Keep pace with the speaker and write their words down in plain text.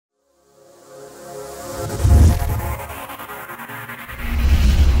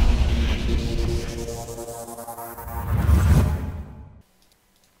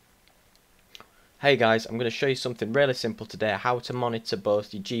Hey guys, I'm going to show you something really simple today, how to monitor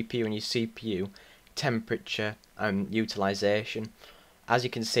both your GPU and your CPU temperature and utilization. As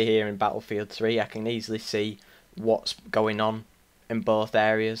you can see here in Battlefield 3, I can easily see what's going on in both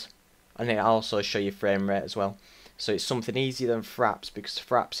areas, and it also show you frame rate as well. So it's something easier than Fraps, because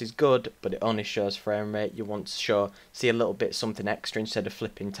Fraps is good but it only shows frame rate. You want to see a little bit something extra instead of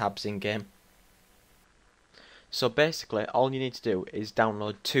flipping tabs in game. So basically all you need to do is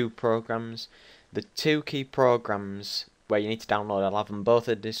download two programs. The two key programs where you need to download, I'll have them both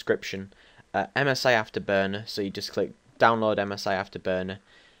in the description. MSI Afterburner, so you just click download MSI Afterburner,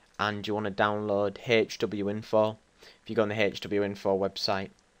 and you want to download HWinfo. If you go on the HWinfo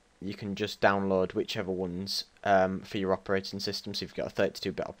website, you can just download whichever ones for your operating system. So if you've got a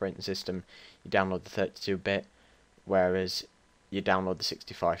 32-bit operating system, you download the 32-bit, whereas you download the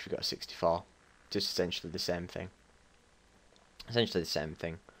 64 if you've got a 64. Just essentially the same thing.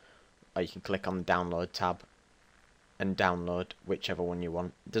 Or you can click on the download tab and download whichever one you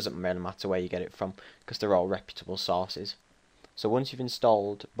want. It doesn't really matter where you get it from, because they're all reputable sources. So once you've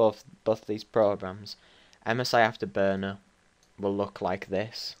installed both these programs, MSI Afterburner will look like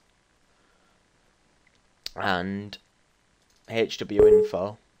this, and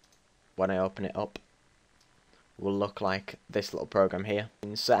HWinfo, when I open it up, will look like this little program here.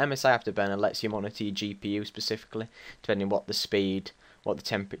 So MSI Afterburner lets you monitor your GPU specifically, depending on what the speed, what the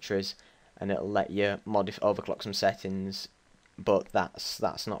temperature is, and it'll let you overclock some settings, but that's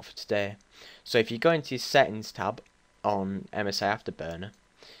not for today. So if you go into your settings tab on MSI Afterburner,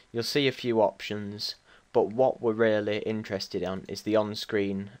 you'll see a few options, but what we're really interested in is the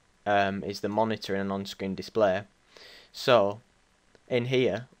on-screen, is the monitoring and on-screen display. So in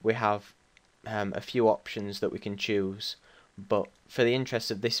here we have a few options that we can choose, but for the interest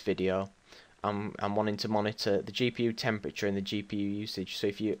of this video, I'm wanting to monitor the GPU temperature and the GPU usage. So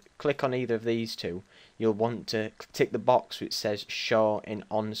if you click on either of these two, you'll want to tick the box which says show in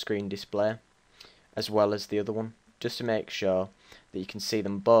on-screen display, as well as the other one, just to make sure that you can see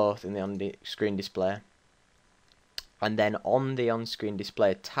them both in the on-screen display. And then on the on-screen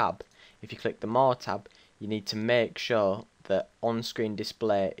display tab, if you click the more tab, you need to make sure that on-screen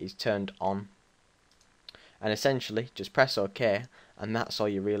display is turned on, and essentially just press OK, and that's all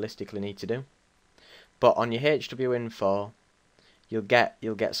you realistically need to do. But on your HWinfo, you'll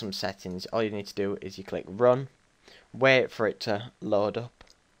get some settings. All you need to do is you click run, wait for it to load up,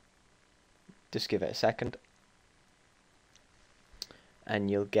 just give it a second,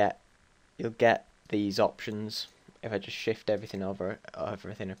 and you'll get these options. If I just shift everything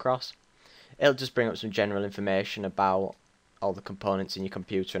across, it'll just bring up some general information about all the components in your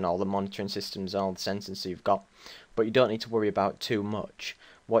computer and all the monitoring systems and all the sensors you've got, but you don't need to worry about too much.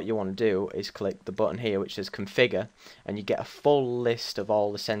 What you want to do is click the button here which says configure, and you get a full list of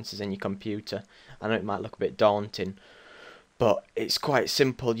all the sensors in your computer. I know it might look a bit daunting, but it's quite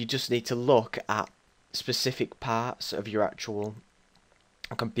simple. You just need to look at specific parts of your actual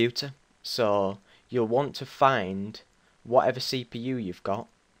computer. So you'll want to find whatever CPU you've got,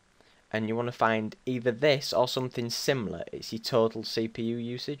 and you want to find either this or something similar. It's your total CPU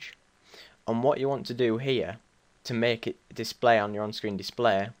usage. And what you want to do here to make it display on your on-screen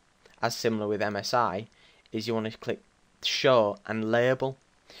display, as similar with MSI, is you want to click show and label.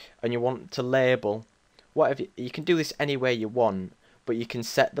 And you want to label whatever. You can do this any way you want, but you can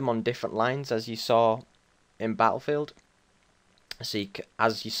set them on different lines, as you saw in Battlefield. So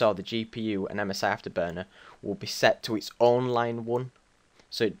as you saw, the GPU and MSI Afterburner will be set to its own line 1.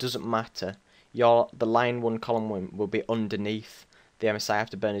 So it doesn't matter. The line 1 column 1 will be underneath the MSI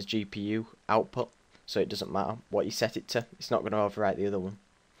Afterburner's GPU output, so it doesn't matter what you set it to. It's not going to overwrite the other one.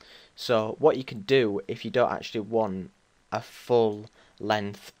 So what you can do if you don't actually want a full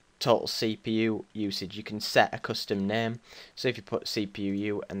length total CPU usage, you can set a custom name. So if you put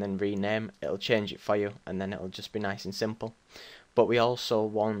CPU and then rename, it'll change it for you, and then it'll just be nice and simple. But we also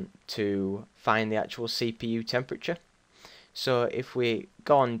want to find the actual CPU temperature. So if we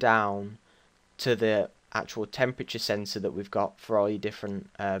go on down to the actual temperature sensor that we've got for all your different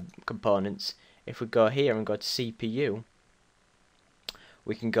components, if we go here and go to CPU,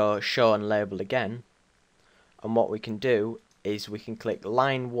 we can go show and label again, and what we can do is we can click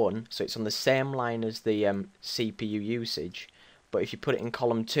line 1, so it's on the same line as the CPU usage, but if you put it in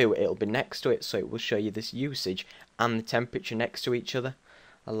column 2, it'll be next to it, so it will show you this usage and the temperature next to each other,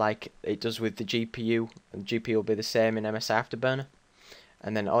 like it does with the GPU, and the GPU will be the same in MSI Afterburner.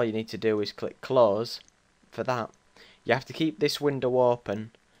 And then all you need to do is click close. For that, you have to keep this window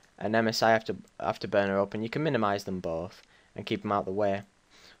open and MSI Afterburner open. You can minimize them both and keep them out of the way,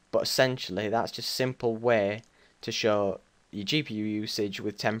 but essentially that's just a simple way to show your GPU usage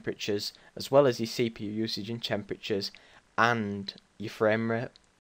with temperatures, as well as your CPU usage and temperatures, and your frame rate.